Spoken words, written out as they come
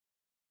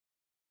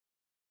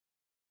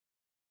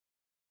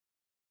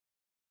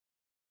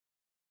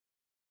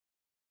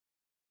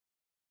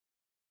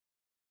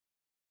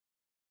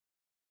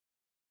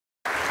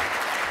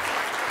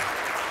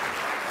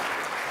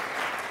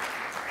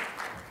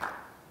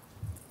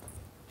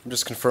I'm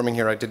just confirming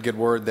here, I did get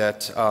word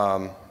that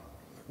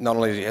not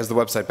only has the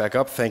website back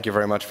up, thank you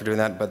very much for doing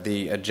that, but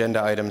the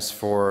agenda items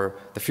for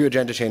the few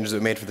agenda changes that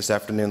we made for this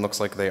afternoon looks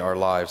like they are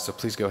live. So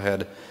please go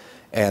ahead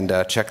and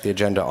check the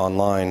agenda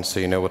online so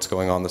you know what's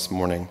going on this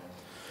morning.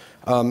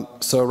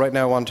 So right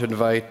now I want to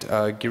invite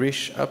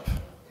Girish up.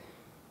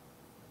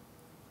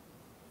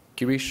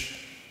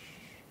 Girish,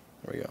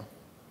 there we go.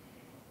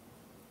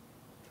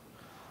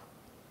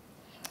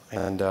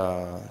 And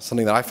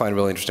something that I find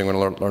really interesting when I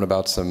learn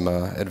about some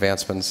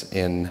advancements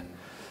in, I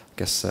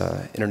guess,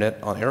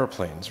 internet on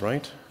airplanes,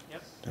 right?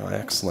 Yep. Oh,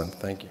 excellent,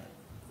 thank you.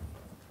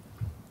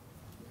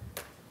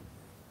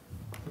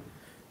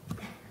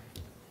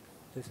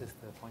 This is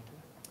the pointer?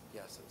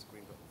 Yes, it's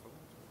green button forward.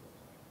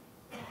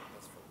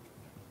 That's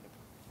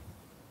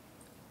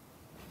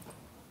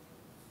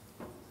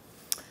forward.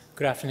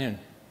 Good afternoon.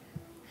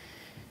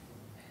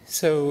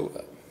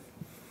 So,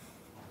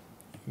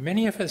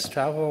 many of us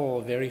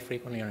travel very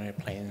frequently on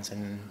airplanes,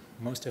 and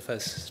most of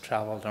us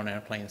traveled on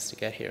airplanes to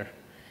get here.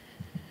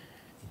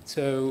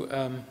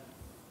 So,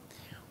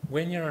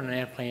 when you're on an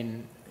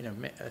airplane,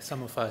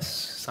 some of us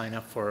sign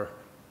up for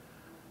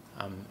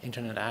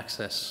internet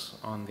access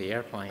on the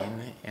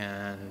airplane,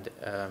 and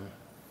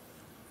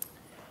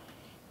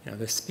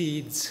the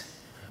speeds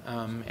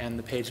and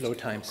the page load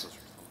times.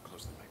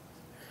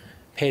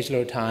 Page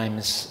load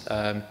times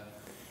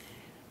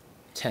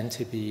tend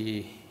to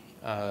be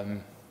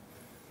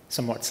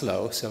somewhat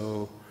slow.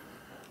 So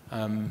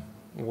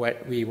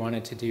what we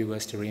wanted to do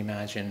was to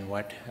reimagine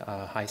what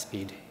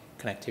high-speed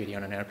connectivity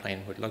on an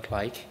airplane would look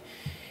like.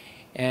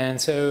 And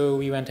so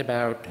we went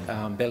about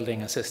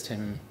building a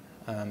system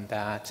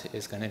that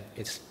is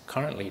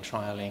currently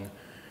trialing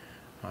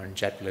on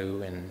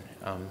JetBlue and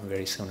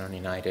very soon on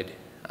United.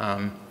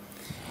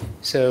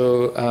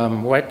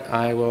 What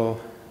I will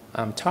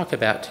talk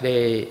about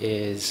today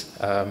is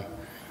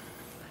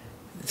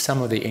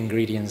some of the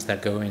ingredients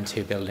that go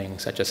into building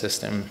such a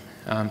system.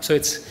 So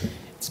it's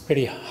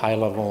pretty high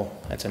level.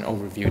 It's an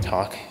overview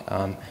talk.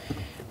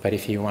 But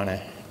if you want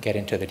to get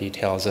into the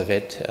details of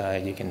it,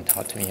 you can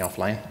talk to me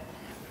offline.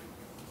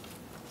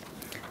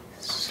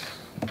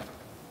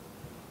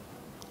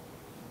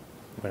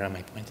 Where am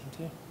I pointing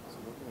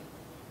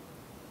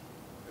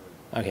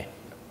to? Okay.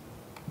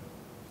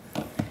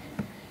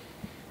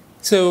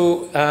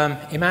 So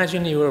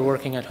imagine you were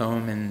working at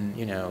home and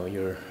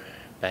you're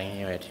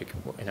banging at your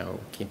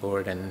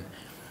keyboard, and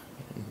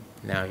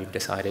now you've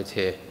decided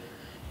to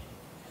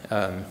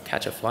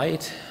catch a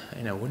flight.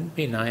 Wouldn't it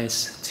be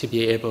nice to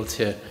be able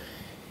to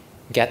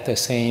get the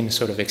same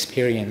sort of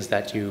experience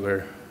that you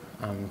were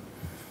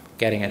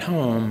getting at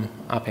home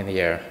up in the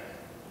air,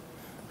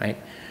 right?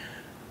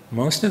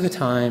 Most of the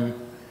time,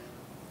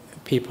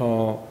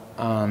 people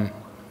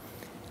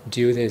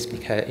do this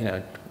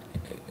because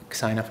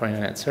sign up for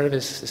internet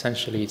service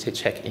essentially to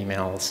check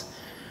emails,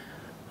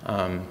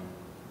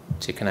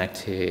 to connect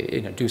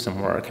to do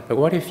some work. But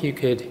what if you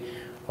could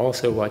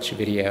also watch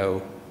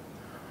video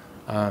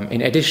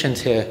in addition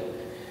to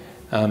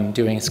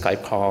doing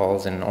Skype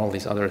calls and all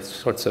these other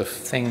sorts of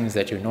things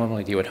that you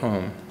normally do at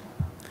home?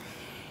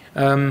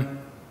 Most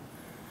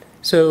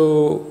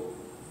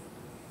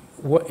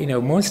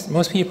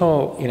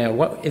people,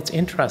 it's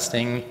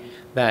interesting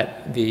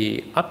that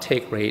the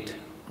uptake rate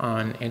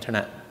on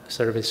internet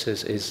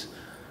services is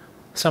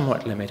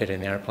somewhat limited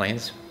in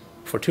airplanes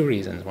for two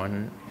reasons.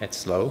 One, it's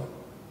slow.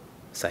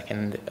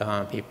 Second,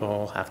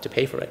 people have to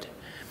pay for it.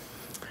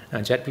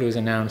 JetBlue has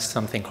announced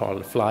something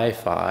called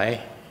Fly-Fi,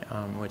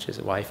 which is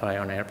Wi-Fi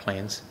on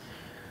airplanes,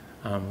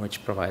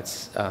 which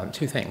provides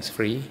two things: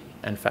 free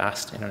and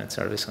fast internet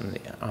service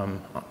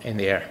in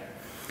the air.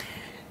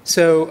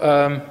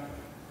 So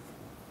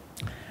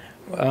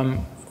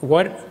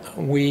what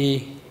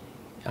we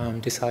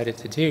decided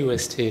to do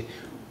is to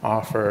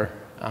offer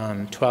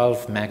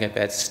 12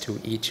 megabits to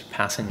each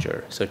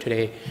passenger. So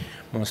today,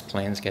 most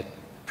planes get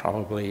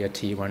probably a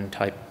T1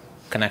 type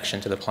connection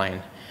to the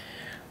plane.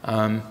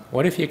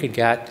 What if you could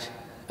get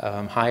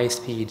high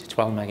speed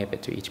 12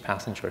 megabit to each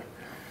passenger?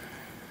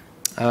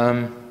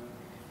 And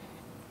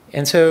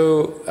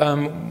so,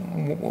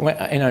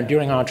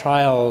 during our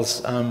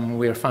trials,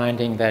 we're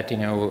finding that,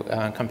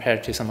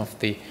 compared to some of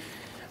the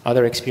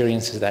other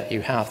experiences that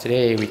you have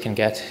today, we can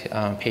get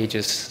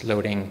pages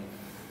loading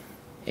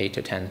 8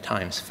 to 10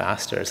 times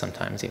faster,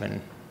 sometimes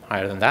even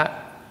higher than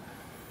that.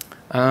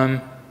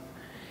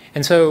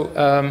 And so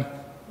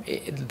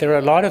there are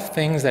a lot of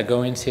things that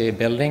go into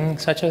building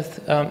such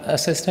a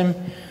system.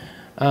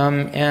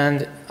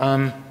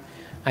 I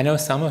know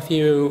some of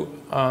you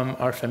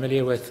are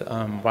familiar with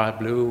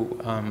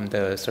JetBlue,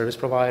 the service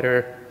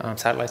provider,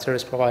 satellite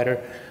service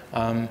provider,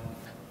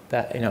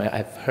 that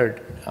I've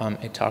heard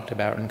it talked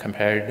about and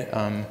compared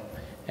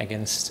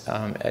against,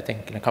 I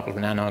think in a couple of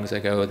NANOGs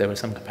ago, there was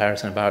some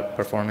comparison about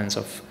performance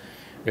of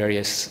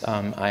various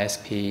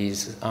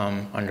ISPs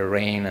under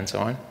rain and so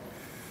on.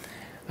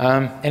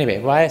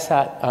 Anyway,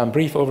 Viasat,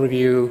 brief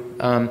overview,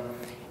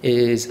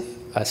 is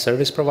a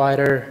service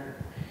provider.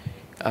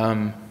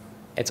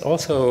 It's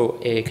also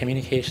a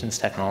communications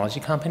technology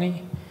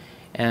company,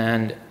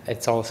 and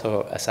it's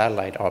also a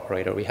satellite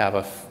operator. We have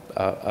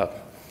a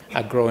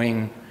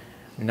growing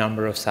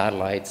number of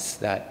satellites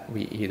that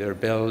we either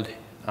build.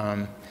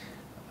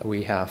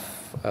 We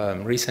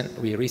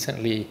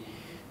recently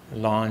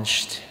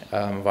launched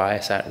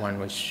Viasat-1,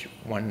 which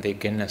won the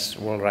Guinness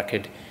World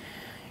Record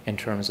in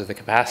terms of the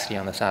capacity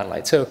on the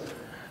satellite. So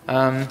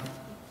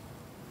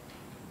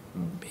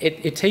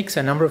it takes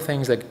a number of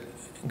things that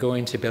go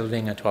into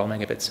building a 12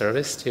 megabit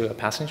service to a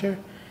passenger.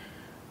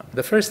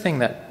 The first thing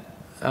that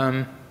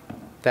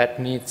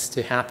needs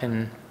to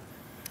happen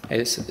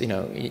is,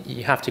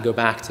 you have to go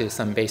back to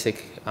some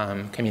basic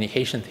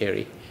communication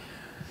theory.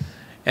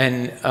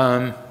 And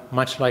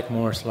much like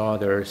Moore's law,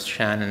 there's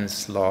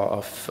Shannon's law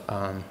of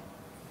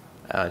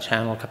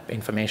channel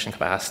information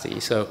capacity.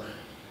 So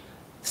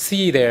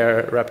C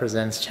there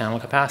represents channel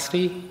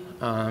capacity.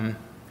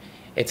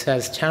 It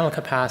says channel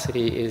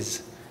capacity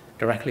is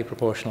directly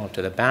proportional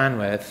to the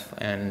bandwidth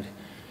and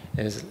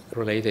is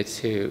related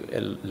to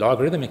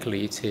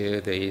logarithmically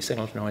to the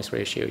signal-to-noise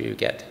ratio you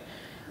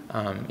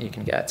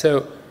can get.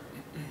 So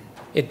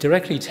it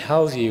directly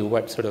tells you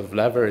what sort of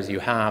levers you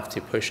have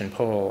to push and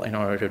pull in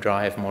order to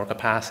drive more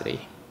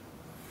capacity.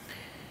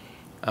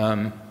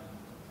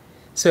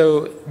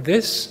 So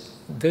this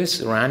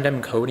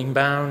random coding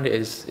bound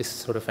is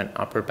sort of an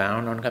upper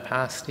bound on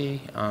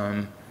capacity,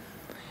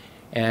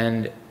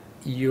 and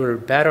you're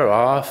better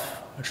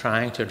off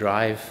trying to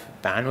drive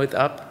bandwidth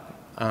up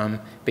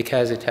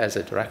because it has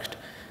a direct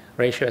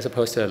ratio as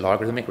opposed to a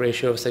logarithmic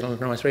ratio of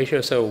signal-to-noise ratio.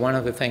 So one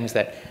of the things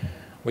that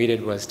we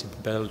did was to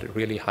build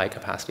really high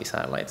capacity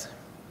satellites.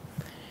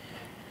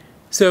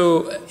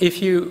 So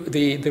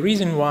the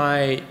reason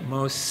why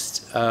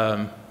most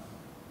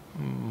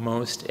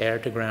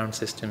air-to-ground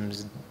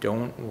systems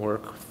don't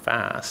work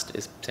fast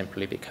is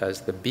simply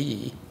because the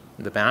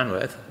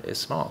bandwidth, is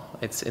small.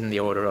 It's in the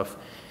order of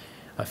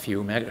a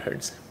few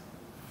megahertz.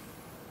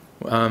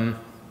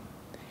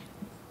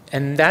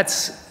 And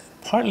that's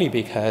partly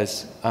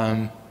because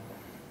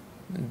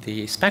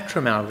the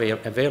spectrum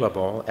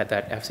available at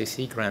that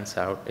FCC grants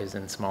out is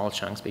in small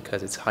chunks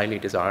because it's highly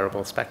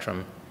desirable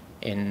spectrum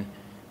in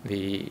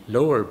the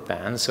lower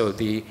bands. So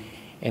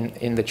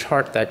in the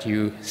chart that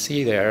you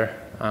see there,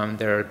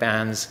 there are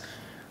bands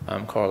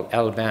called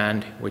L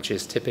band, which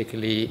is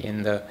typically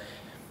in the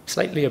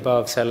slightly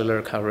above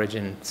cellular coverage,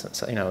 and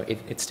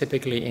it's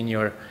typically in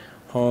your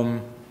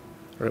home,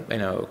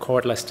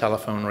 cordless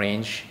telephone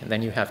range. And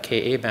then you have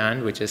Ka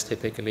band, which is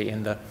typically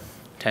in the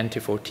 10 to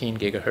 14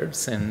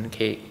 gigahertz, and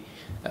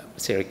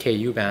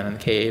Ku band, and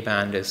Ka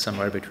band is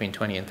somewhere between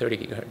 20 and 30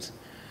 gigahertz.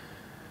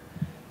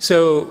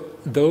 So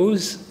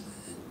those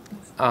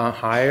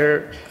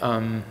higher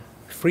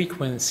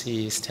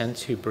frequencies tend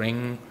to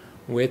bring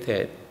with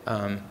it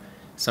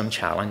some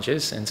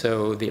challenges, and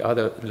so the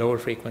other lower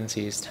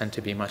frequencies tend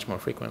to be much more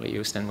frequently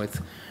used, and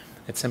with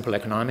its simple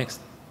economics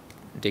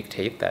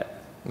dictate that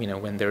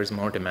when there is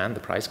more demand, the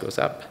price goes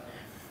up.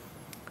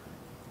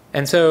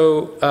 And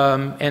so,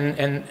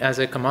 and as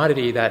a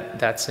commodity,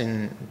 that's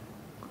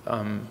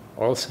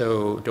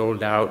also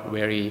doled out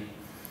very,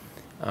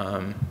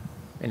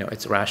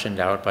 it's rationed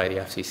out by the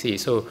FCC.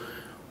 So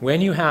when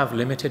you have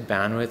limited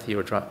bandwidth,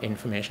 your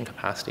information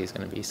capacity is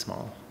going to be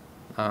small.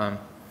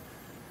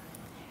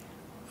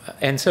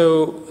 And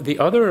so the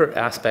other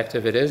aspect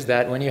of it is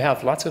that when you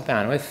have lots of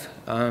bandwidth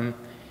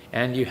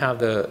and you have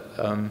the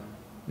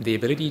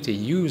ability to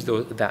use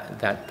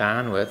that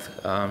bandwidth,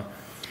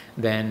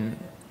 then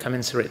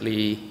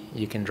commensurately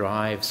you can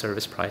drive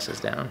service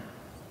prices down.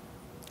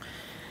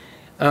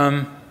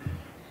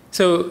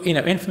 So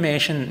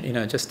information,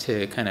 just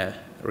to kind of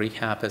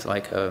recap, is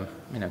like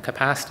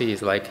capacity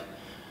is like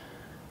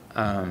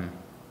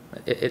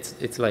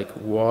it's like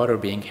water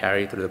being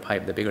carried through the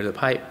pipe. The bigger the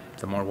pipe,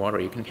 the more water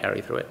you can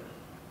carry through it.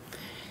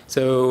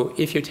 So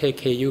if you take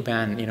Ku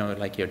band,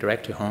 like your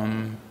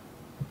direct-to-home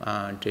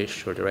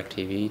dish or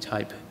DirecTV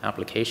type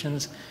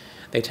applications,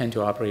 they tend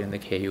to operate in the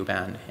Ku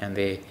band, and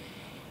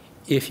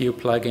if you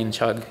plug in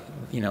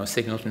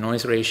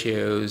signal-to-noise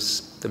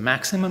ratios, the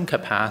maximum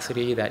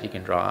capacity that you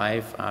can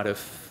drive out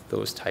of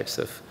those types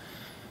of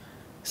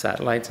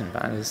satellites and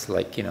bands is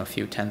like a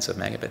few tenths of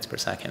megabits per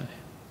second.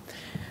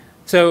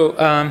 So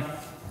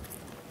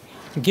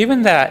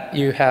given that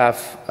you have,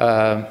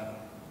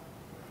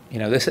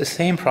 this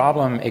same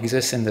problem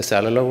exists in the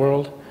cellular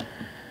world.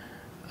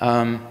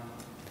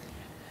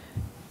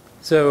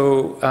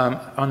 So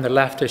on the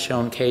left is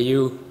shown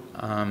Ku.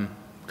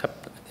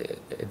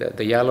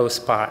 The yellow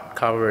spot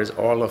covers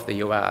all of the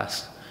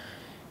US,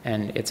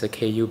 and it's a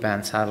Ku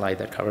band satellite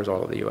that covers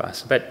all of the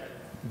US. But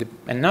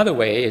another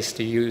way is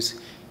to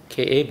use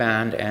Ka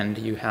band, and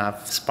you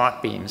have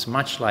spot beams,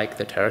 much like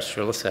the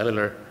terrestrial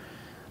cellular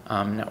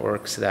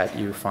networks that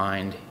you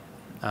find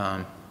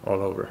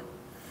all over.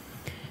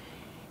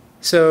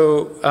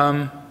 So,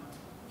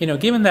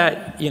 given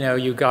that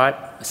you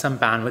got some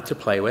bandwidth to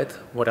play with,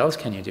 what else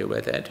can you do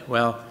with it?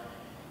 Well,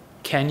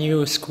 can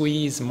you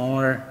squeeze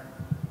more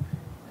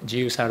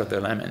juice out of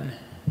the lemon?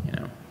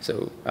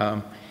 So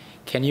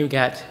can you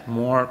get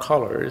more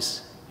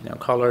colors?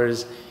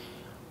 Colors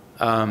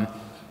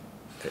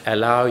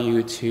allow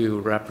you to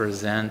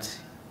represent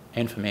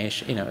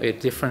information,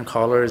 different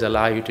colors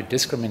allow you to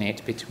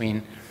discriminate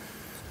between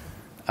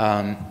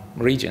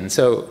regions.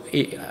 So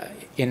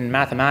in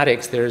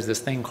mathematics, there's this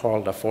thing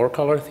called the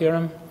four-color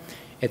theorem.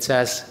 It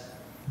says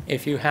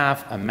if you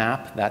have a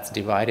map that's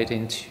divided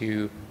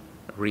into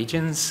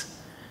regions,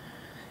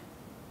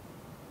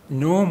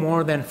 no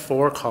more than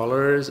 4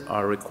 colors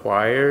are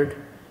required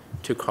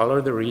to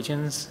color the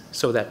regions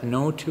so that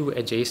no two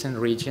adjacent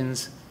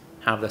regions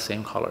have the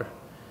same color.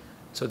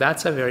 So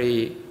that's a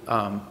very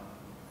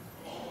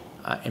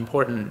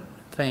important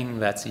thing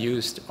that's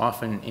used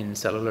often in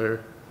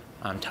cellular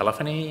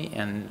telephony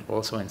and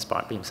also in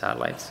spot beam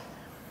satellites.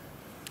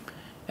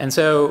 And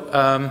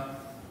so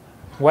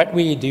what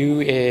we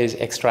do is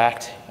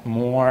extract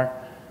more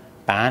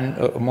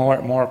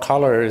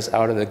colors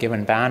out of the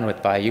given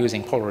bandwidth by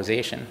using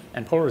polarization.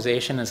 And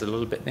polarization is a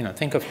little bit,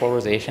 think of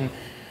polarization.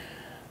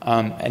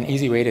 An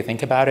easy way to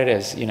think about it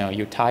is,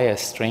 you tie a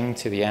string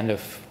to the end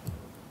of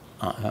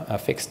a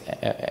fixed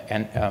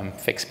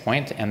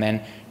point, and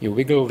then you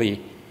wiggle the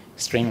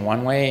string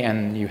one way,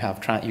 and you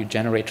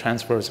generate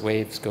transverse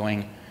waves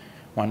going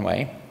one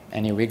way,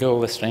 and you wiggle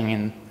the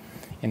string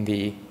in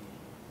the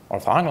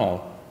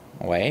orthogonal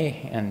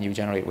way, and you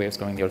generate waves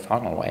going the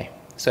orthogonal way.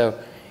 So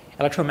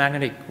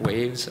electromagnetic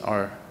waves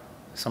are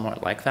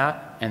somewhat like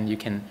that, and you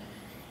can,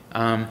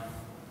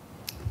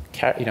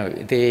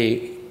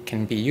 they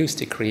can be used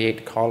to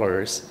create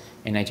colors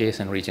in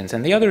adjacent regions.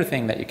 And the other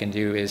thing that you can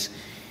do is,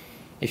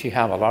 if you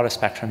have a lot of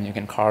spectrum, you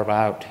can carve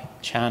out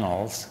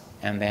channels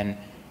and then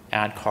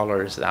add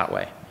colors that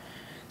way.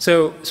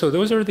 So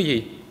those are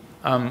the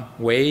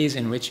ways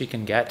in which you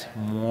can get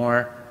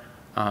more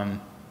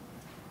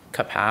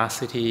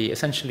capacity,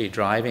 essentially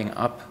driving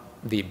up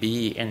the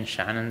B in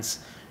Shannon's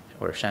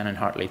or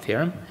Shannon-Hartley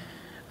theorem.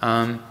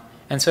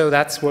 And so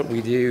that's what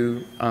we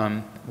do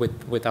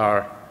with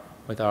our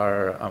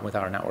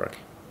network.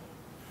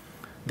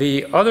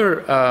 The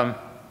other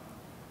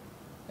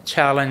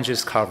challenge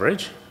is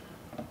coverage.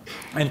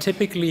 And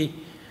typically,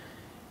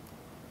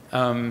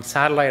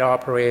 satellite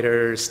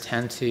operators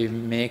tend to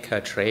make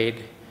a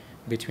trade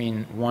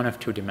between one of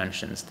two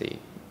dimensions.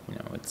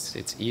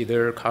 It's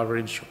either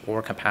coverage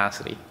or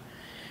capacity.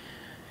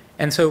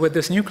 And so with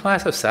this new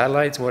class of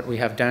satellites, what we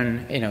have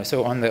done,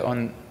 so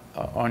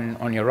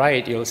on your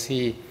right, you'll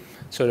see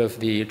sort of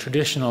the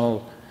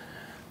traditional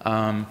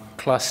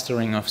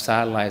clustering of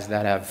satellites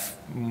that have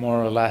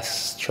more or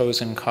less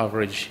chosen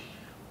coverage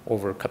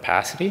over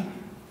capacity.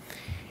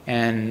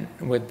 And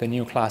with the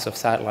new class of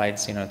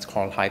satellites, it's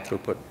called high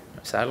throughput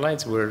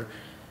satellites, we're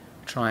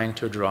trying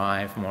to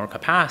drive more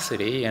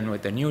capacity. And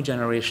with the new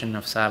generation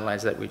of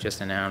satellites that we just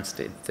announced,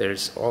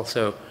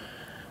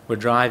 we're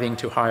driving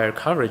to higher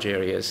coverage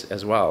areas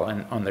as well.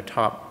 And on the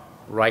top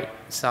right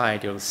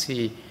side, you'll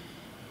see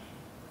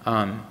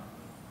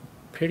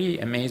pretty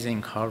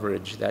amazing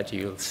coverage that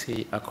you'll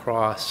see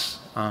across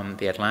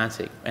the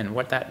Atlantic. And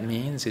what that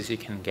means is you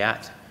can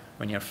get,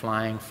 when you're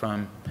flying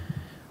from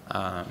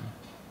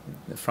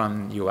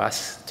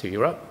US to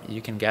Europe,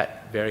 you can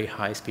get very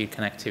high-speed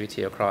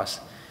connectivity across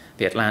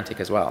the Atlantic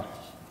as well.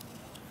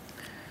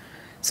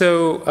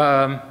 So,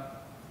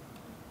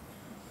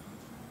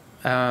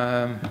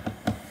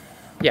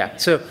 yeah,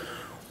 so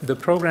the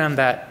program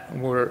that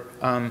we're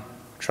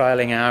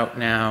trialing out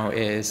now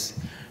is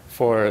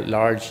for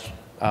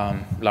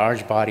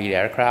large-bodied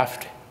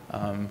aircraft,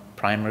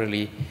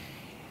 primarily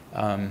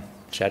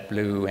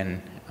JetBlue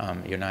and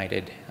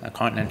United,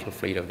 Continental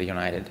Fleet of the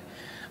United.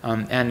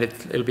 And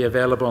it'll be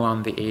available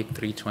on the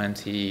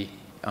A320,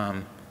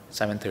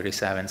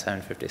 737,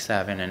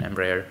 757, and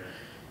Embraer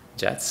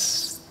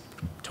jets.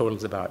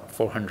 Totals about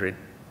 400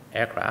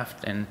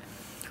 aircraft, and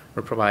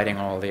we're providing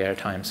all the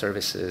airtime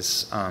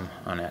services on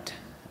it.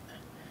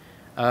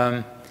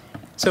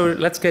 So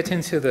let's get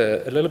into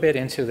a little bit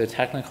into the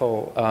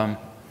technical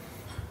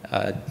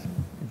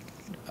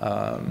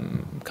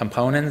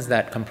components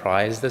that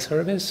comprise the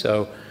service.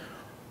 So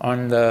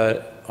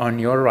on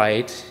your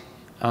right,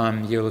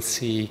 you'll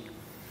see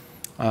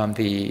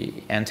the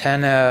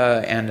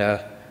antenna and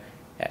a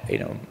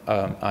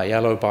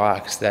yellow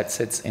box that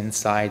sits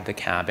inside the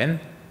cabin.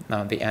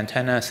 The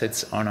antenna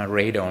sits on a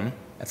radome.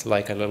 It's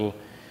like a little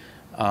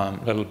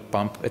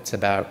bump. It's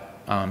about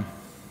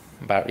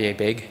yay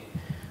big.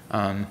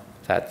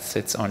 That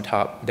sits on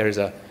top. There's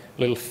a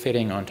little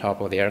fitting on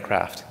top of the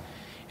aircraft,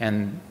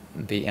 and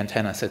the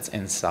antenna sits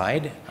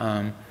inside.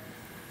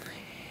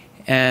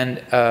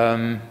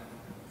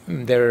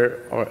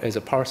 There is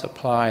a power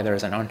supply,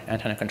 there's an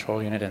antenna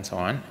control unit, and so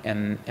on.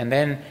 And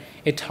then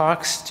it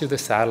talks to the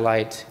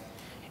satellite.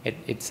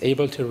 It's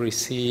able to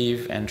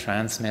receive and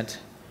transmit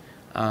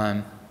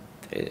from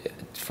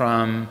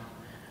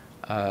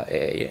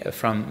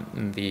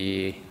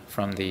the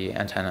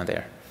antenna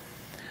there.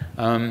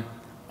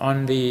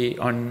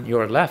 On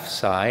your left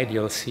side,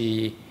 you'll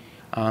see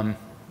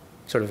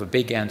sort of a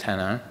big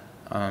antenna,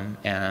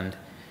 and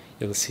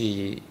you'll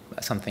see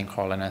something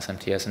called an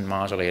SMTS and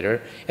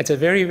modulator. It's a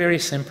very, very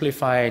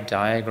simplified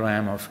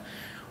diagram of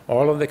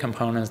all of the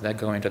components that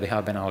go into the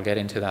hub, and I'll get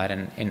into that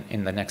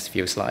in the next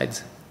few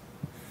slides.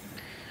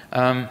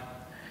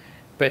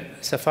 But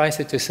suffice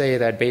it to say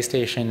that base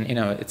station,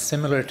 it's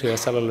similar to a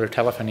cellular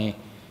telephony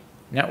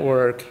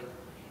network,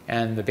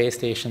 and the base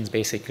stations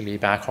basically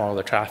backhaul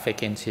the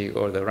traffic into,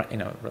 or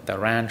the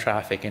RAN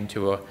traffic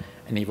into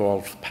an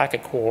evolved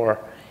packet core,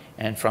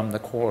 and from the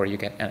core you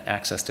get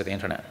access to the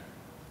internet.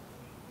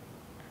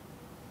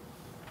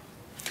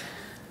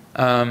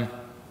 I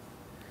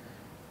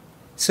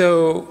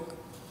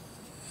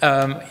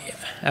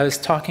was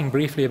talking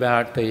briefly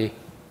about the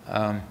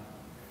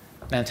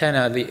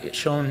antenna.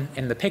 Shown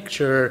in the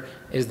picture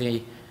is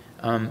the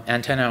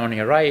antenna on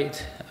your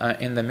right.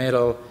 In the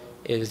middle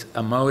is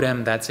a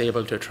modem that's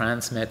able to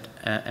transmit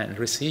and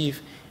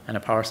receive, and a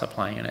power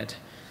supply unit.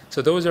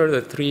 So those are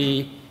the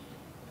three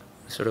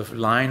sort of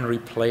line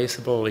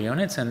replaceable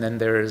units, and then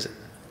there's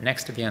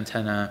next to the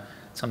antenna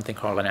something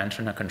called an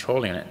antenna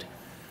control unit.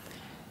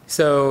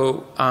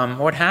 So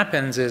what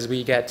happens is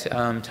we get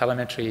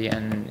telemetry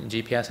and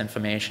GPS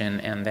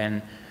information, and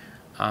then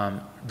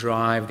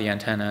drive the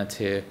antenna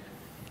to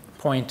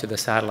point to the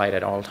satellite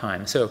at all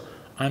times. So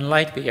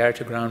unlike the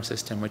air-to-ground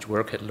system, which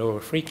work at lower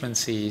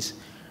frequencies,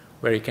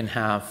 where you can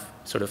have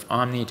sort of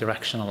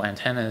omnidirectional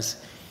antennas,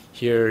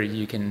 here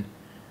you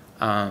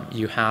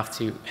have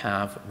to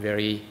have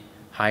very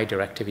high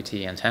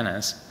directivity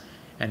antennas.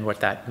 And what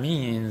that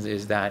means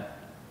is that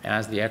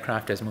as the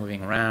aircraft is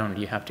moving around,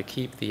 you have to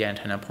keep the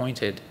antenna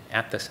pointed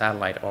at the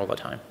satellite all the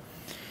time.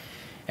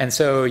 And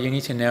so you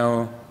need to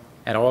know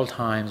at all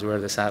times where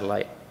the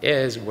satellite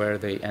is, where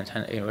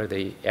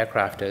the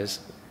aircraft is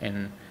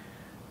in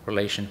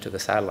relation to the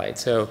satellite.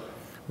 So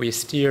we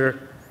steer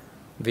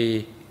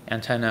the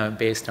antenna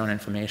based on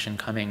information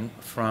coming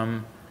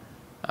from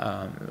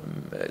the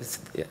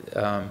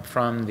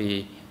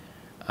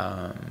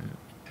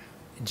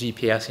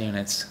GPS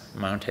units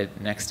mounted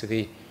next to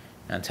the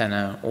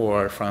antenna,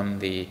 or from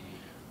the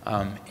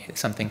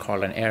something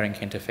called an AirLink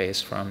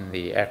interface from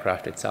the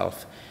aircraft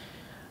itself.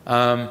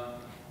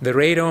 The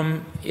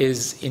radome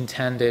is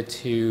intended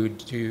to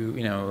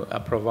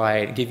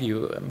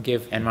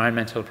give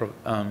environmental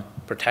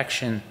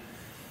protection,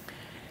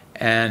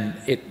 and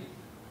it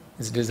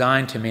is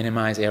designed to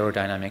minimize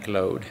aerodynamic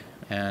load,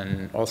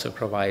 and also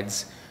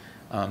provides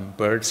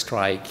bird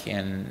strike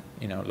and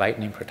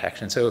lightning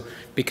protection. So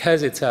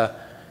because it's a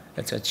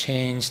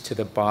change to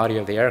the body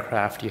of the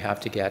aircraft, you have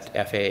to get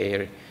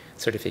FAA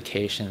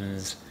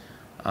certifications.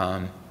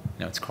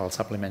 It's called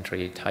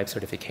supplementary type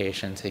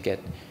certification to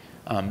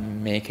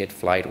make it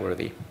flight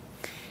worthy.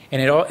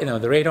 And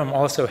the radome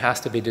also has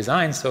to be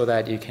designed so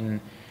that you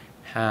can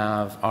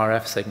have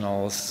RF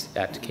signals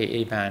at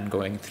Ka band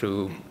going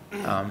through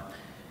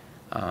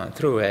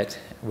it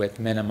with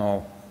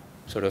minimal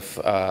sort of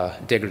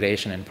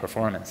degradation in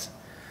performance.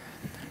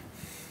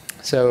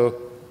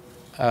 So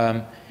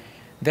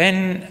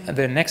then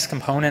the next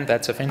component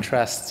that's of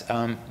interest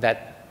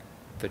that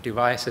the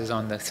devices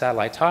on the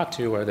satellite talk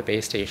to are the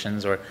base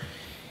stations, or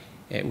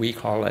we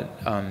call it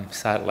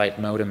satellite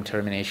modem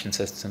termination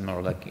system,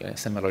 or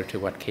similar to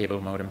what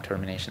cable modem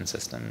termination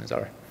systems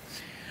are.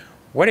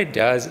 What it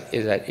does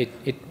is that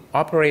it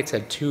operates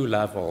at two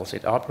levels.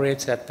 It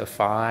operates at the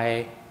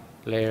phi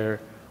layer,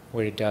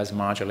 where it does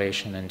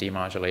modulation and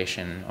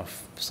demodulation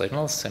of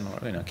signals, similar,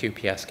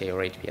 QPSK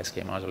or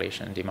HPSK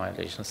modulation and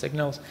demodulation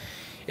signals.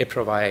 It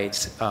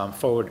provides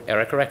forward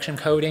error correction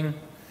coding,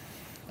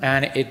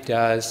 and it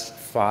does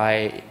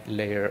phi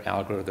layer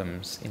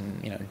algorithms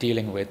in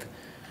dealing with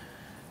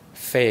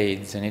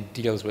fades, and it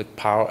deals with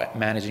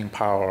managing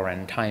power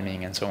and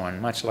timing and so on,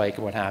 much like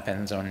what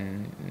happens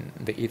on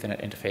the Ethernet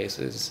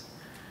interfaces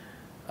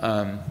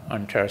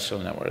on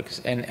terrestrial networks,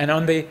 and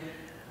on the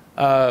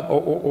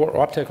or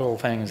optical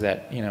things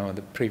that one of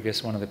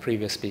the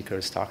previous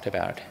speakers talked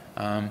about.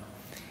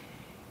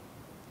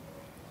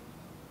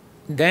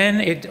 Then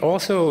it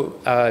also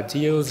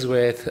deals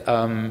with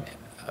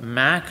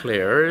MAC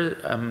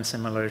layer,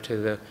 similar to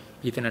the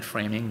Ethernet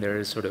framing. There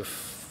is sort of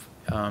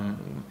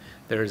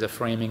there is a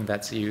framing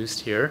that's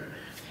used here,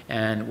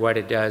 and what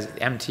it does,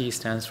 MT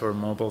stands for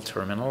mobile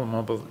terminal.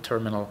 Mobile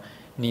terminal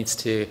needs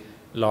to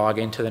log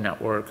into the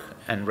network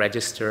and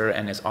register,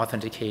 and is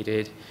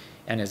authenticated,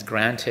 and is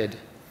granted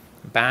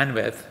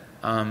bandwidth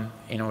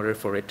in order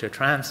for it to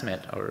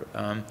transmit or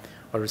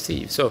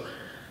receive. So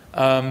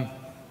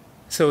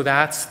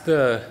that's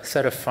the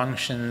set of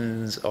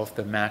functions of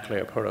the MAC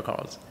layer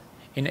protocols.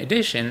 In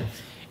addition,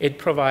 it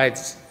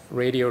provides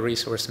radio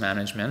resource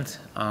management.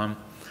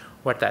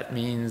 What that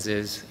means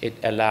is it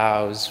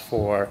allows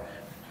for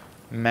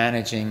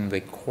managing the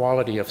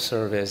quality of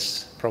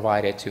service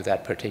provided to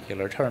that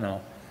particular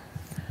terminal.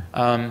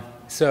 IP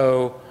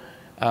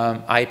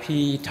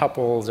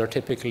tuples are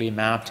typically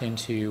mapped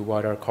into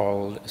what are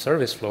called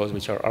service flows,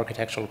 which are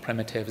architectural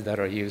primitives that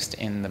are used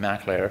in the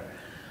MAC layer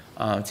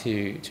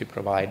to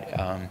provide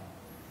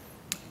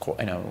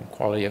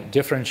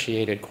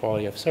differentiated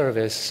quality of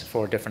service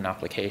for different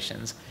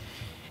applications.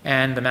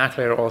 And the MAC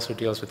layer also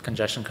deals with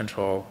congestion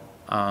control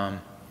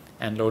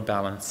and load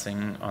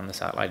balancing on the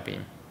satellite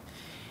beam.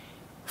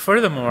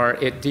 Furthermore,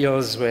 it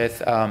deals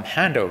with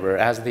handover.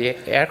 As the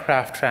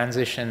aircraft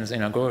transitions,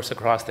 goes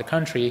across the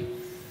country,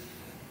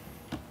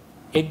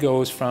 it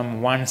goes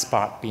from one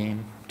spot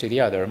beam to the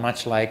other,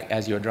 much like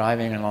as you're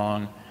driving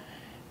along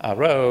a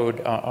road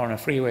on a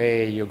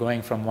freeway, you're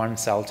going from one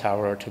cell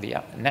tower to the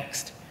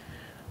next,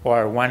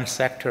 or one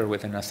sector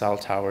within a cell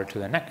tower to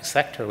the next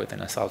sector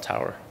within a cell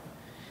tower.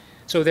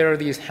 So there are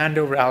these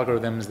handover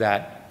algorithms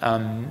that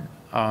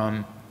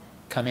come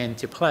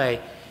into play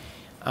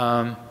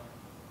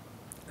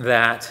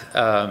that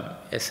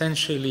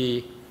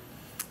essentially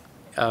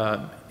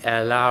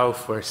allow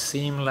for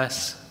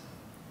seamless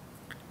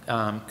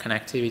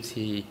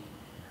connectivity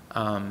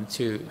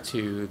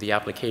to the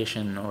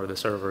application or the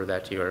server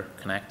that you're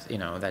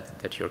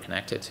that you're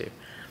connected to.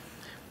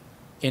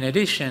 In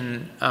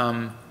addition,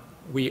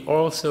 we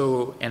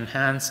also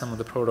enhance some of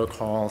the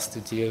protocols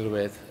to deal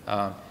with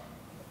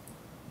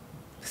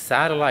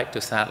satellite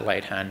to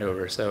satellite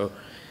handover. So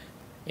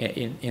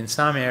in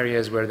some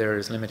areas where there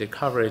is limited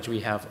coverage, we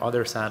have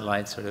other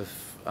satellites sort of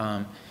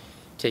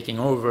taking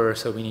over,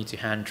 so we need to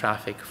hand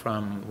traffic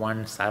from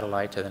one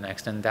satellite to the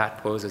next, and that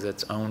poses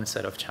its own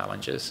set of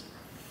challenges.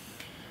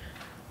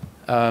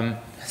 From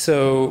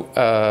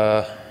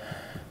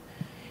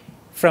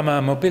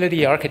a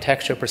mobility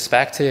architecture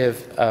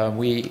perspective,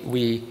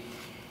 again,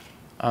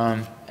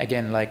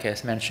 like I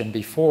mentioned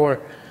before,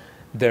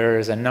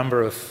 there's a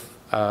number of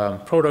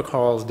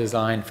protocols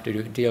designed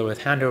to deal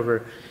with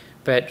handover,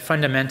 but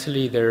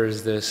fundamentally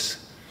there's this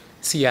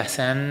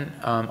CSN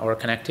or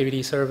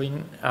connectivity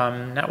serving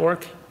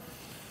network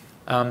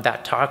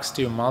that talks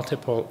to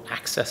multiple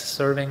access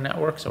serving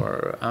networks,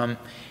 or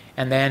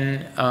and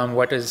then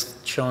what is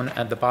shown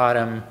at the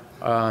bottom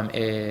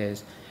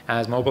is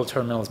as mobile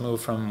terminals move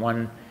from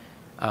one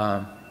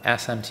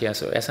SMTS,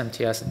 so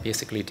SMTS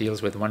basically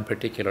deals with one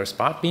particular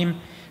spot beam,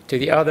 to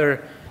the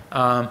other,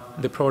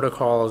 the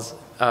protocols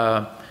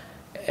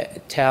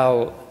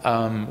tell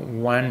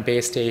one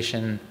base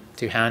station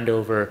to hand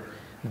over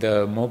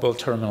the mobile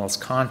terminal's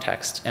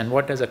context. And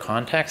what is a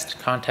context?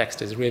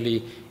 Context is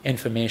really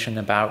information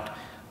about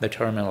the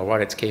terminal,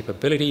 what its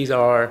capabilities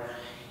are,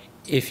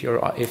 if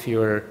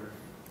you're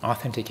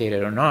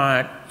authenticated or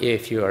not,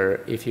 if you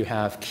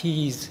have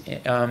keys,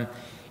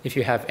 if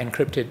you have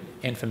encrypted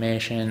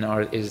information,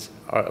 or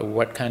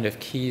what kind of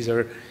keys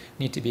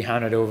need to be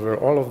handed over.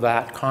 All of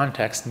that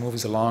context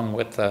moves along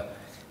with the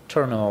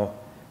terminal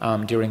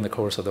during the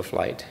course of the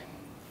flight.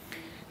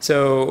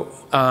 So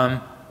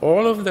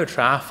all of the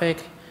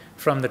traffic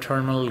from the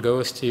terminal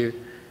goes to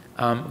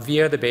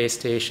via the base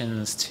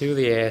stations to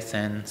the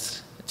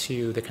ASNs,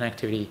 to the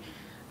connectivity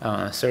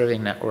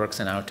serving networks,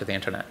 and out to the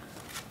internet.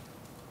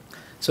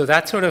 So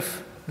that's sort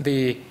of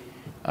the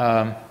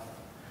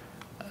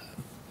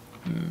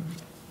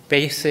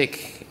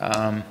basic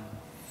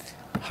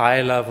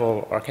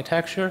high-level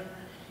architecture.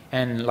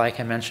 And like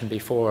I mentioned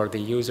before, the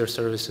user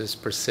services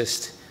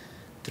persist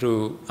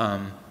through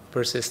the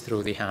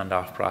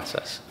handoff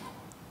process.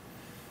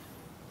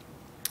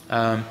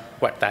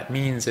 What that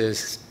means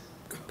is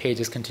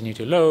pages continue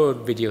to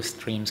load, video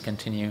streams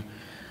continue,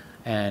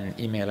 and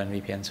email and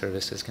VPN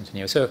services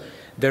continue. So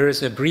there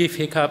is a brief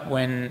hiccup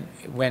when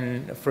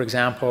for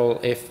example,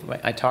 if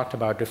I talked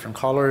about different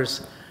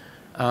colors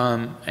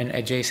and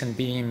adjacent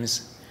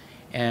beams,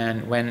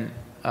 and when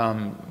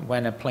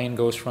a plane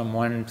goes from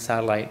one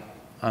satellite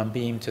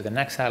beam to the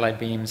next satellite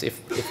beams,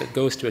 if it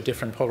goes to a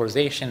different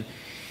polarization,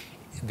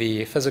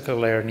 the physical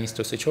layer needs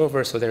to switch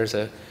over, so there's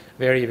a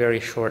very, very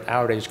short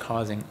outage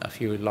causing a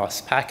few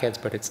lost packets,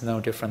 but it's no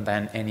different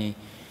than any,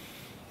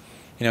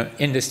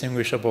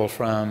 indistinguishable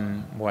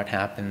from what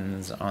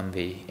happens on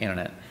the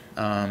internet.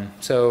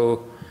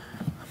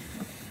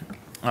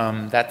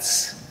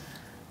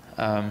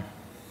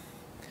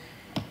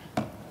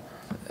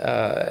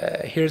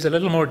 Here's a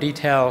little more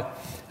detail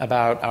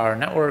about our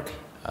network.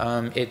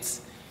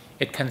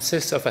 It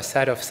consists of a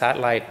set of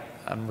satellite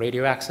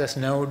radio access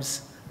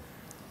nodes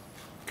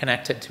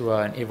connected to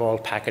an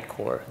evolved packet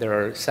core. There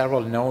are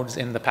several nodes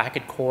in the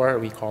packet core.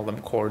 We call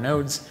them core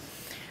nodes.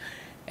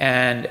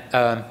 And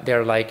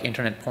they're like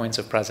internet points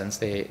of presence.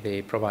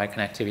 They provide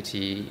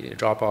connectivity,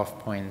 drop-off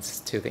points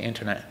to the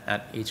internet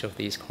at each of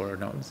these core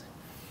nodes.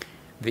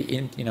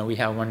 We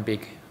have one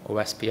big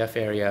OSPF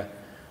area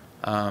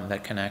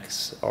that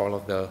connects all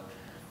of the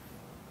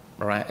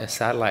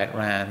satellite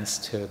RANs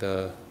to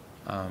the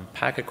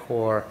packet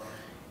core,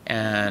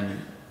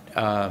 and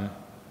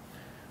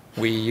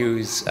we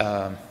use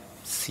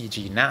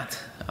CGNAT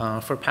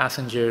for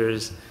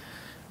passengers,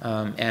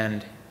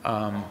 and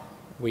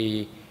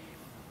we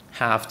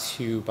have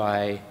to,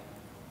 by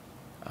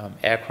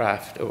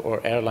aircraft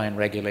or airline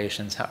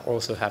regulations,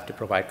 also have to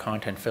provide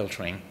content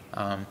filtering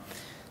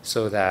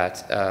so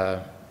that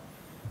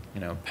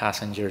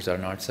passengers are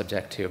not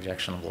subject to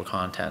objectionable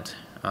content.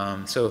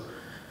 So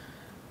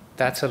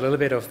that's a little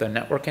bit of the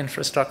network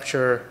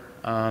infrastructure.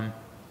 And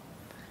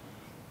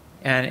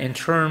in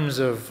terms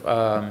of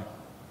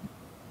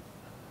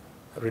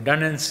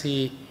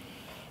redundancy,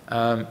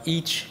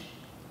 each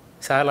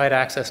satellite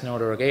access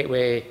node or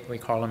gateway, we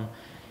call them,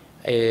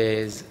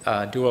 is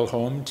dual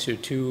home to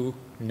 2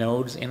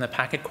 nodes in the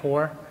packet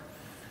core.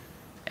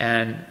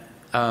 And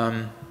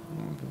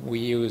we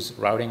use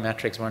routing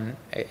metrics. One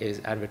is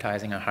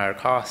advertising a higher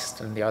cost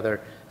than the other.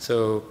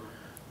 So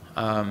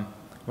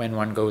when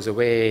one goes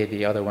away,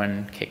 the other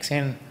one kicks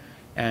in,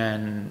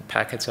 and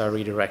packets are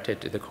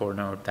redirected to the core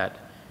node that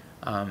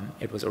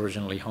it was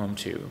originally home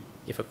to.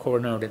 If a core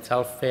node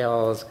itself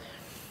fails,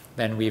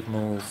 then we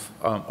move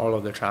all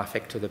of the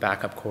traffic to the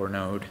backup core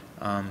node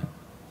in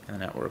the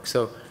network.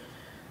 So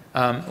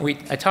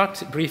I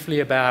talked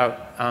briefly about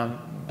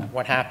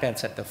what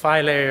happens at the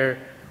PHY layer,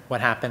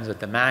 what happens at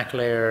the MAC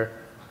layer,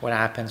 what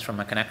happens from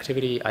a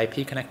connectivity,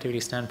 IP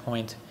connectivity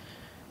standpoint.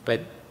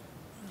 But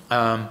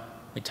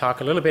we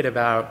talk a little bit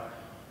about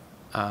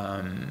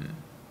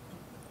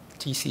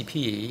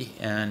TCP,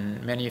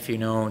 and many of you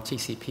know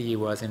TCP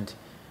wasn't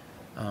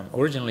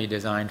originally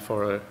designed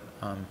for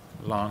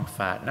long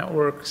fat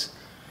networks,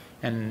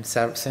 and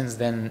since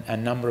then a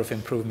number of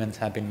improvements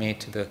have been made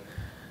to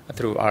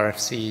through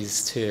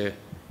RFCs to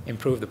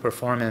improve the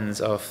performance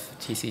of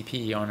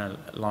TCP on a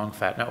long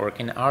fat network.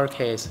 In our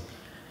case,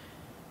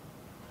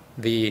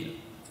 we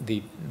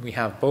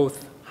have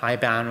both high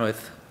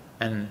bandwidth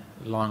and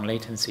long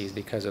latencies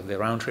because of the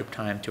round trip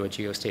time to a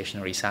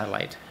geostationary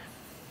satellite.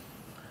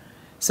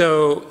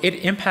 So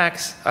it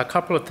impacts a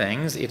couple of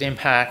things. It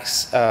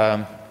impacts,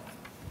 so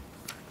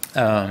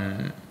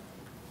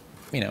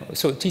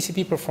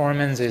TCP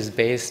performance is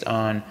based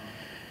on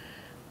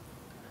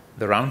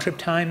the round trip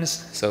times.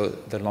 So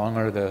the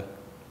longer the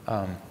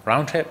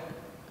round trip,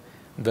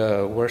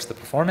 the worse the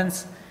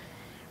performance.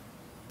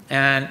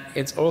 And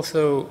it's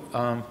also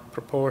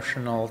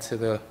proportional to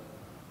the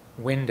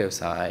window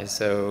size.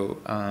 So,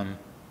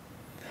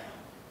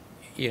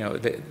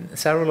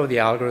 several of the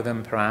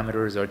algorithm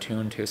parameters are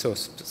tuned to. So a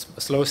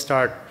slow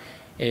start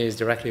is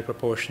directly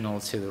proportional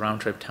to the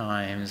round trip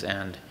times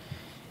and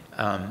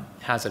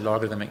has a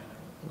logarithmic,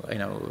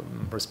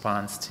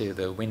 response to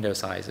the window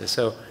sizes.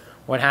 So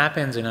what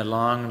happens in a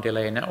long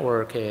delay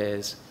network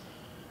is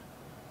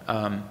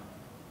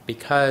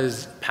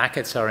because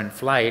packets are in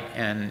flight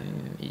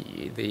and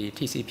the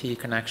TCP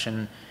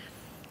connection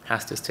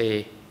has to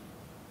stay,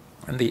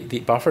 the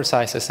buffer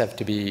sizes have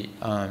to be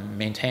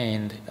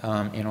maintained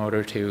in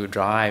order to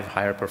drive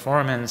higher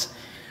performance.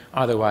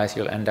 Otherwise,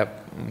 you'll end up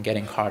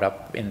getting caught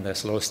up in the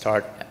slow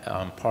start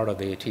part of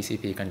the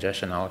TCP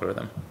congestion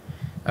algorithm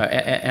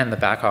and the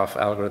backoff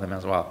algorithm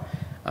as well.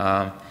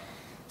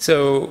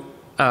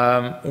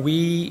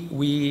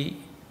 We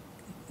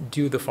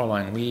do the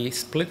following. We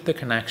split the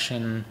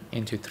connection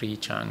into 3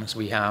 chunks.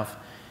 We have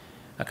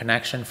a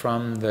connection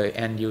from the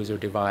end user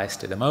device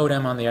to the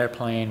modem on the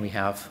airplane. We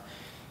have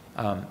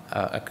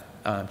a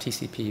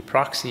TCP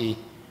proxy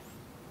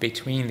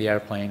between the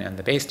airplane and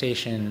the base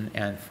station,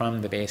 and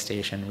from the base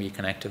station we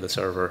connect to the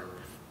server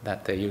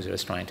that the user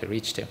is trying to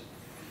reach to.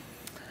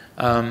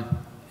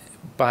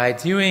 By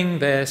doing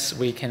this,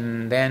 we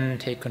can then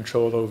take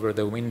control over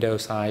the window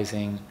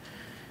sizing,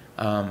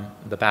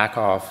 the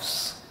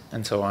backoffs,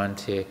 and so on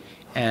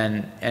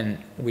and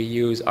we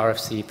use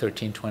RFC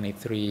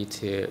 1323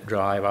 to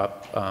drive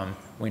up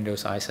window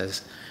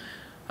sizes.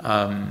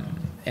 And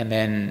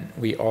then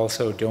we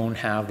also don't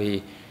have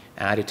the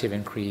additive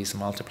increase,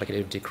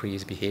 multiplicative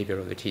decrease behavior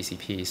of the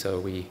TCP,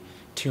 so we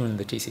tune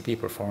the TCP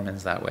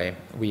performance that way.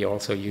 We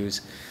also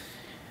use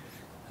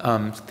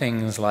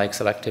things like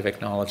selective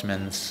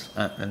acknowledgements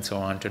and so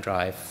on to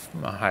drive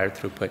a higher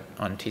throughput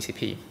on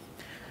TCP.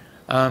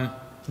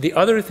 The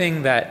other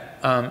thing that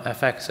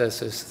affects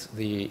us is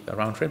the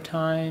round trip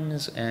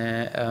times,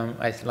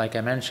 like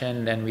I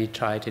mentioned, and we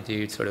try to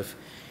do sort of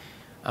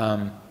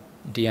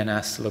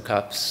DNS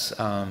lookups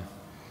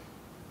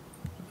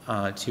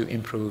to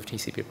improve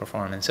TCP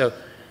performance. So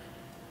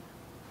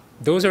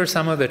those are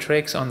some of the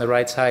tricks. On the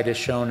right side is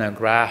shown a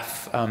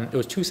graph. There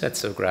was 2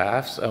 sets of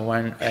graphs.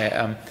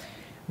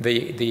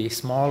 The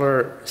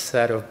smaller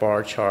set of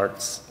bar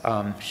charts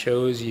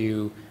shows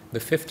you the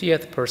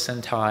 50th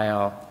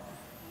percentile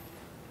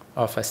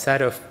of a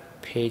set of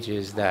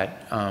pages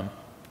that on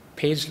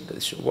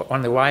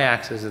the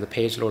y-axis is the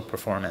page load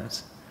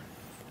performance.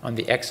 On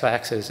the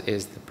x-axis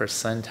is the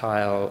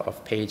percentile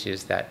of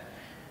pages that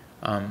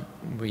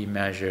we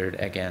measured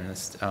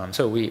against.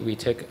 So we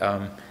took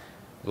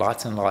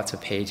lots and lots of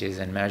pages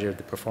and measured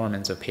the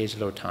performance of page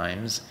load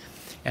times.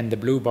 And the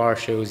blue bar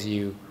shows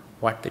you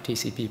what the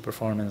TCP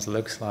performance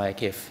looks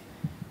like if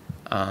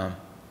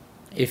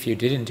you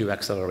didn't do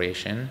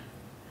acceleration.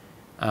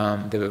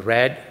 The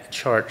red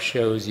chart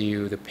shows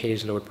you the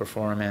page load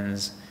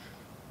performance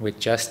with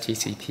just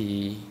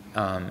TCP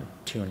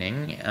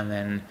tuning, and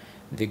then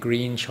the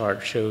green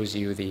chart shows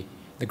you the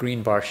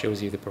green bar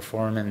shows you the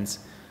performance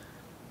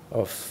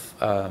of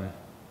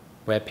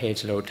web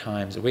page load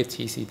times with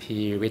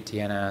TCP, with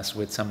DNS,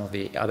 with some of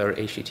the other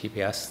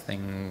HTTPS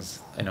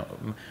things,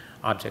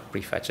 object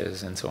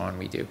prefetches and so on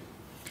we do.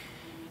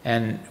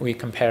 And we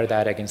compare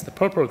that against the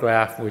purple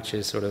graph, which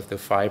is sort of the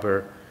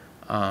fiber,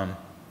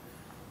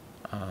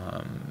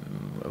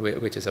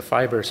 which is a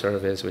fiber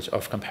service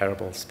of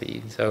comparable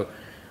speed. So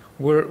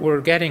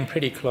we're getting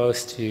pretty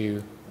close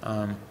to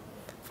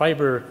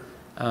Fiber,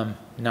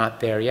 not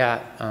there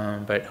yet,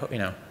 but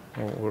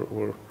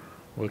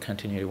we'll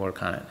continue to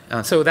work on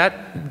it. So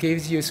that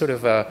gives you sort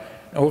of an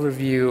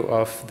overview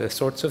of the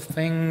sorts of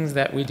things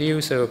that we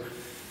do. So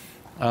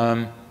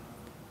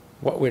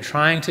what we're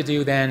trying to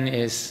do then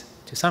is,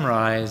 to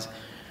summarize,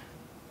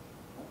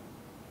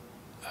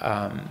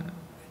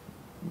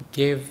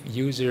 give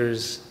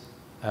users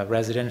a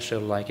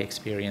residential-like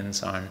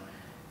experience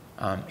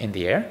in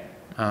the air.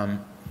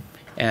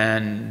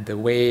 And the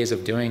ways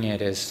of doing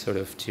it is sort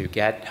of to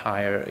get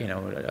higher,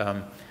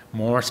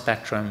 more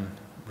spectrum,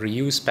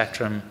 reuse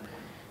spectrum,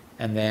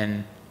 and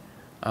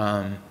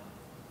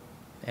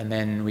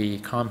then we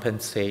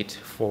compensate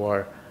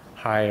for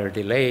higher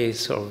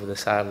delays over the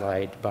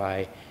satellite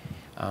by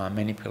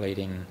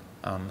manipulating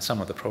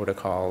some of the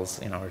protocols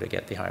in order to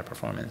get the higher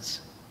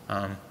performance.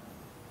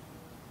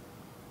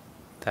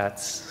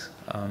 That's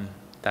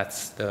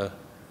the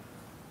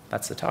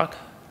talk.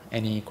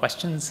 Any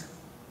questions?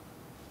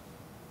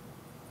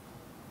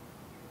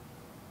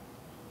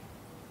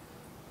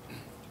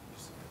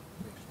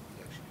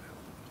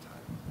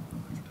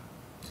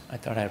 I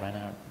thought I ran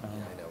out.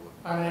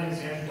 My name is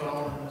Andrew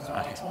Dolan.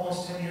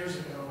 Almost 10 years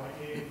ago,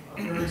 I gave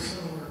a very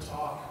similar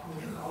talk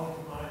with a colleague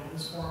of mine in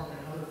this forum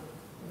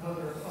and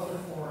other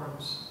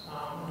forums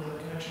under the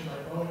Connection by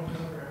Boeing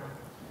program.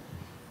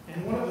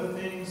 And one of the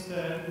things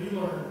that we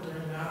learned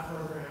during that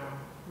program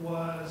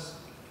was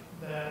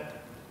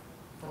that,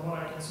 from what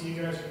I can see,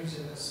 you guys are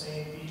using the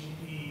same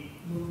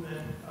BGP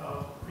movement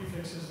of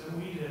prefixes that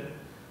we did,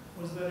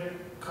 was that it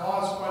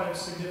caused quite a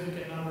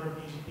significant number of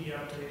BGP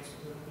updates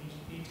within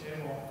the BGP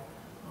table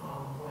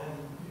when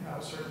you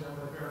have a certain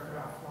number of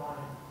aircraft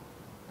flying.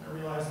 And I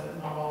realize that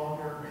not all of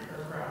your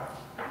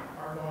aircraft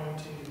are going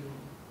to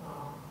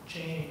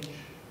change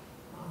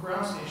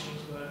ground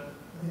stations, but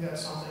I think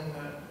that's something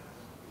that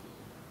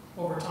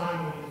over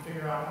time we need to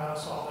figure out how to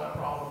solve that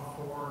problem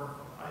for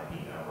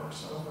IP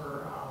networks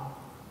over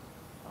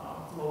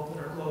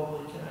that are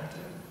globally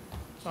connected.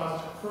 So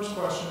the first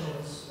question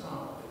is,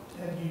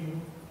 have you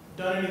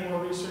done any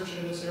more research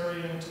into this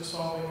area into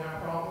solving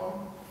that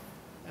problem?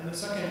 And the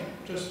second,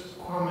 just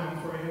comment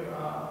before you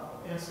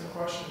answer the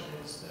question,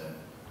 is that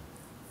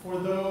for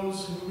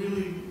those who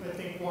really, I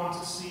think, want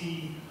to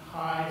see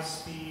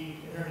high-speed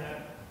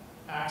internet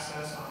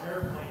access on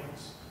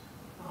airplanes,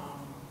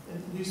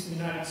 at least in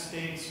the United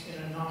States,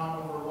 in a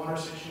non-over-water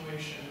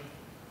situation,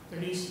 there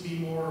needs to be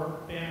more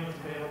bandwidth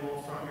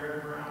available from air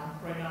to ground.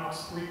 Right now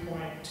it's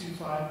 3.25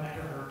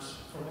 megahertz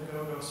for the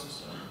GoGo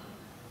system.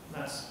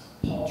 And that's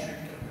paltry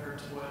compared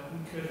to what we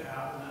could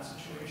have in that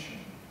situation.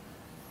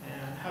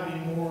 And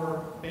having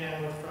more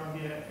bandwidth from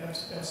the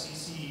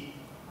FCC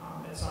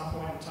at some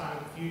point in time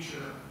in the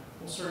future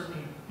will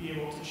certainly be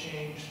able to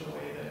change the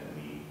way that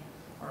we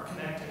are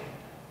connecting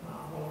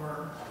when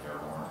we're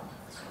airborne.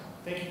 So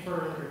thank you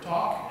for your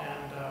talk,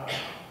 and I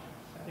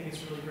think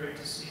it's really great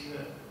to see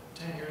that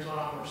 10 years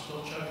on we're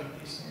still chugging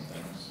these same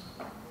things.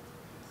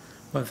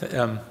 Well,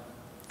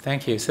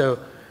 thank you. So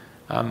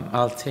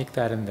I'll take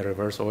that in the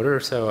reverse order.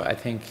 So I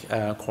think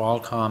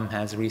Qualcomm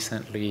has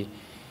recently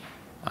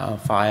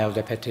filed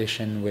a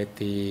petition with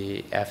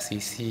the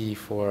FCC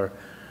for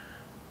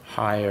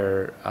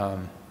higher,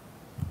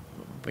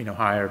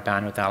 higher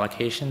bandwidth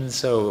allocations.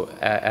 So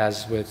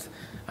as with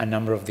a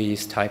number of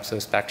these types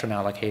of spectrum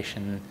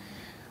allocation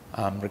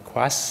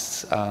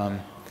requests,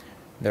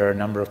 there are a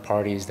number of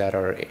parties that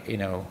are,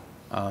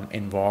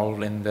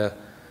 involved in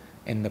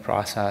the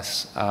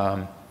process.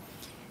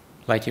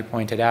 Like you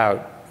pointed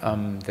out,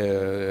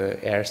 the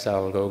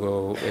AirCell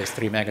GoGo is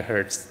 3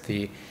 megahertz.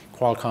 The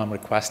Qualcomm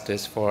request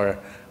is for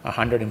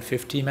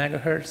 150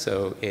 megahertz,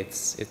 so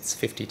it's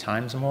 50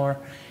 times more.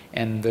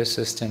 And the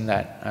system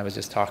that I was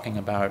just talking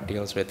about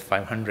deals with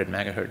 500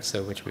 megahertz,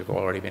 so which we've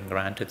already been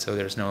granted, so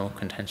there's no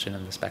contention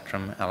in the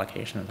spectrum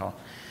allocation at all.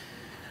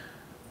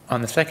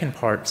 On the second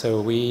part,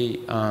 so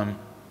we,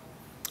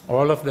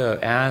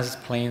 as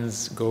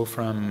planes go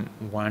from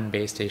one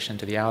base station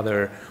to the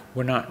other,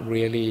 we're not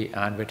really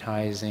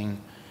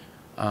advertising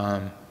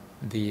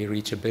the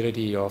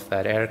reachability of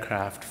that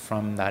aircraft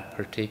from that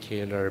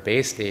particular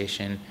base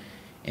station.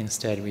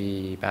 Instead,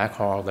 we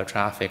backhaul the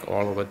traffic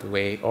all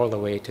the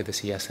way to the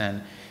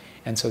CSN.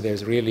 And so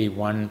there's really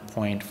one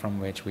point from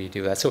which we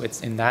do that. So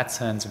it's, in that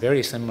sense,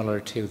 very similar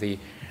to the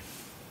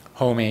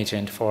home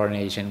agent, foreign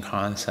agent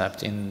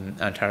concept in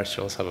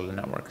terrestrial cellular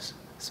networks.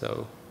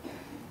 So.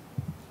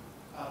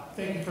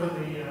 Thank you for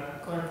the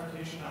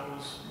clarification. That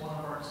was one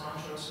of our design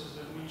choices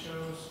that we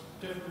chose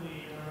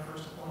differently in our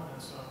first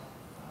deployment. So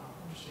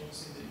interesting to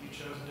see that you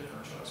chose a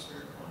different choice for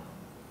your deployment.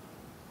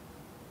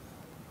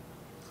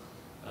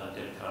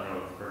 David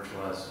Conroe with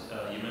Virtualize.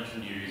 You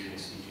mentioned you're using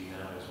CG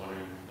now. I was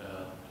wondering,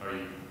 are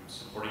you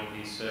supporting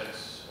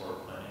V6 or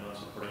planning on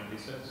supporting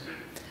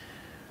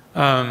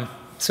V6?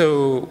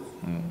 So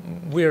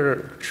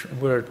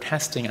we're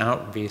testing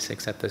out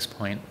V6 at this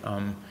point.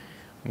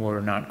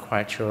 We're not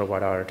quite sure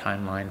what our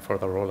timeline for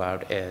the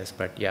rollout is,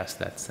 but yes,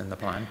 that's in the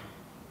plan.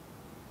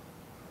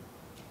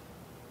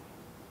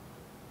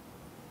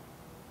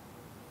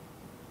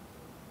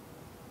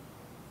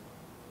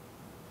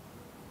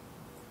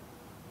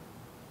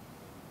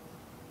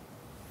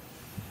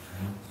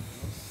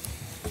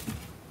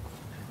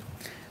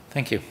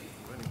 Thank you.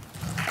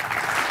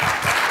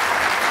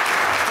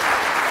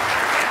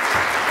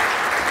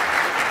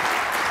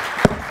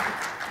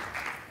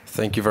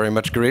 Thank you very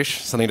much,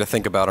 Girish. Something to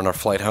think about on our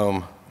flight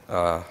home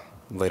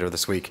later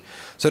this week.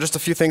 So just a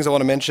few things I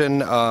want to mention.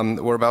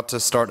 We're about to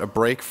start a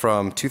break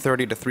from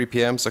 2:30 to 3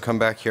 p.m., so come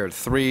back here at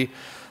 3.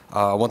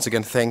 Once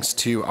again, thanks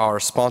to our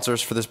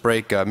sponsors for this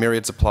break,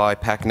 Myriad Supply,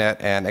 PackNet,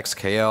 and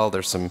XKL.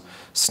 There's some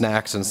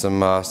snacks and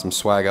some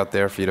swag out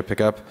there for you to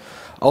pick up.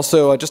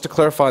 Also, just to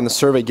clarify on the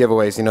survey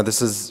giveaways, you know,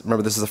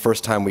 remember this is the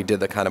first time we did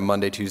the kind of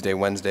Monday, Tuesday,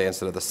 Wednesday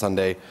instead of the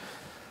Sunday,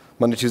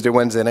 Monday, Tuesday,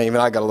 Wednesday, and even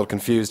I got a little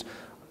confused.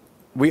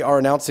 We are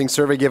announcing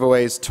survey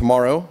giveaways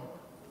tomorrow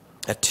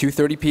at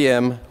 2:30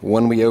 p.m.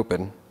 when we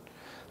open.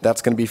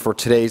 That's going to be for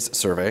today's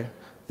survey.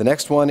 The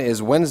next one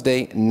is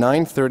Wednesday,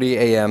 9:30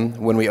 a.m.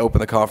 when we open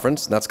the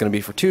conference. That's going to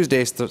be for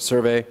Tuesday's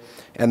survey.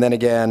 And then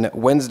again,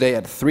 Wednesday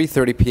at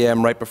 3:30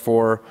 p.m. right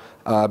before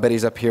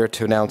Betty's up here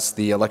to announce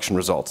the election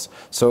results.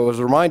 So as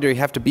a reminder, you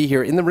have to be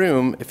here in the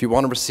room if you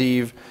want to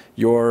receive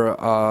your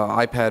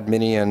iPad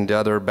mini and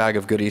other bag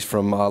of goodies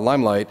from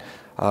Limelight.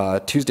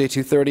 Tuesday,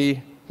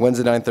 2:30,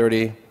 Wednesday,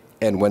 9:30,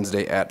 and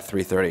Wednesday at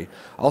 3:30.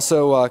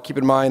 Also, keep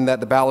in mind that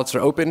the ballots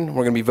are open.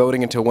 We're going to be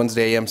voting until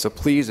Wednesday a.m., so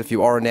please, if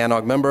you are a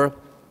NANOG member,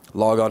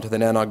 log on to the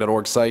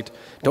nanog.org site.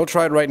 Don't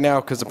try it right now,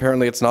 because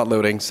apparently it's not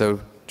loading,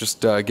 so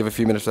just give a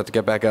few minutes for that to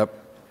get back up.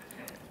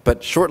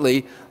 But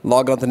shortly,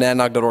 log on to the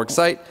nanog.org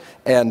site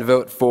and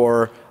vote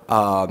for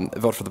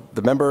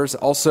the members.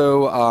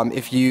 Also,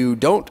 if you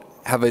don't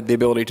have the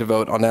ability to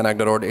vote on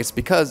nanog.org, it's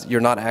because you're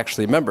not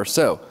actually a member.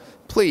 So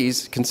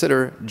please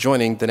consider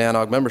joining the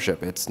NANOG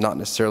membership. It's not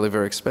necessarily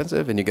very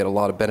expensive, and you get a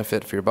lot of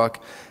benefit for your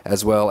buck,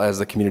 as well as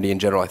the community in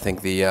general. I think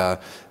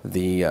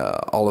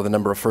all of the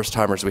number of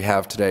first-timers we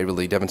have today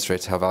really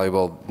demonstrates how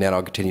valuable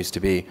NANOG continues to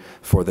be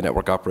for the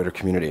network operator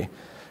community.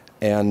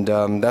 And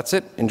that's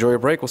it. Enjoy your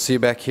break. We'll see you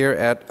back here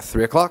at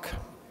 3 o'clock.